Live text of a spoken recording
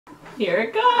Here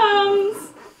it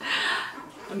comes.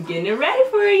 I'm getting it ready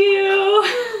for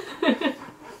you.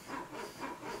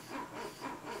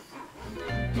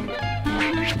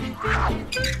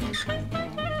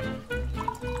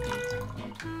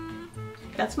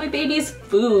 That's my baby's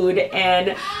food,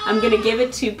 and I'm gonna give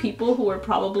it to people who are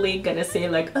probably gonna say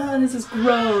like, oh, this is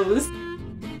gross.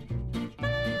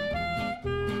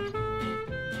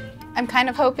 I'm kind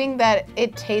of hoping that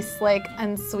it tastes like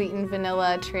unsweetened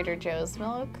vanilla Trader Joe's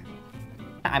milk.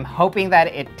 I'm hoping that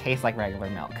it tastes like regular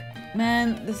milk.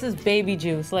 Man, this is baby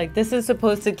juice. Like, this is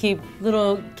supposed to keep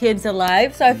little kids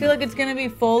alive, so I feel like it's gonna be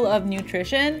full of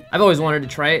nutrition. I've always wanted to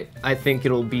try it. I think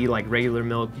it'll be like regular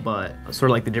milk, but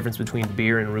sort of like the difference between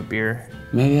beer and root beer.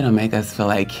 Maybe it'll make us feel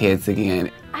like kids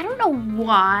again. I don't know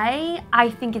why I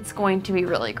think it's going to be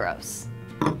really gross.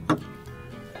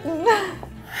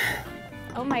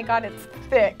 Oh my god, it's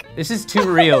thick. This is too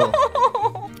real.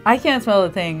 I can't smell a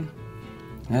thing.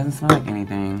 It doesn't smell like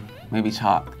anything. Maybe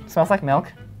chalk. It smells like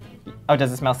milk. Oh,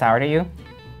 does it smell sour to you?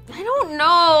 I don't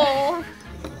know.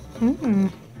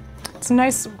 It's a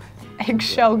nice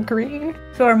eggshell green.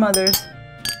 To our mothers.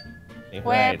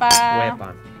 Right. Huepa.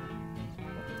 Huepa.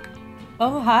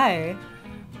 Oh, hi.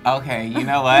 Okay, you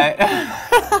know what?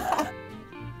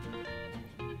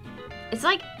 It's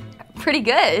like pretty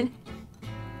good.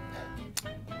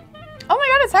 Oh my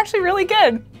god, it's actually really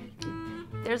good.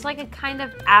 There's like a kind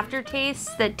of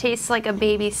aftertaste that tastes like a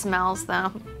baby smells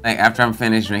though. Like after I'm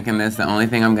finished drinking this, the only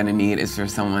thing I'm gonna need is for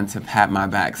someone to pat my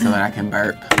back so that I can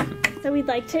burp. So we'd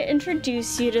like to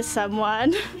introduce you to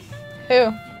someone.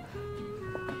 Who?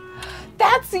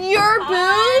 That's your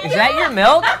booze? Is that your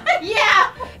milk?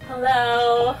 Yeah.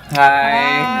 Hello.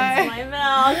 Hi. It's my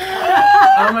milk.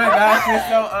 Oh my gosh, you're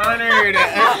so honored.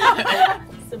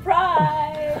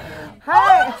 Surprise.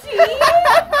 Hi.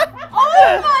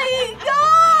 Oh my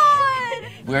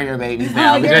god. We're your babies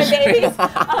now. Oh, We you're just- babies.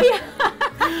 Oh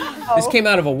yeah. This came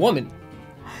out of a woman.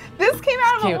 This came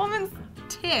out of Cute. a woman's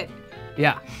tit.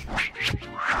 Yeah.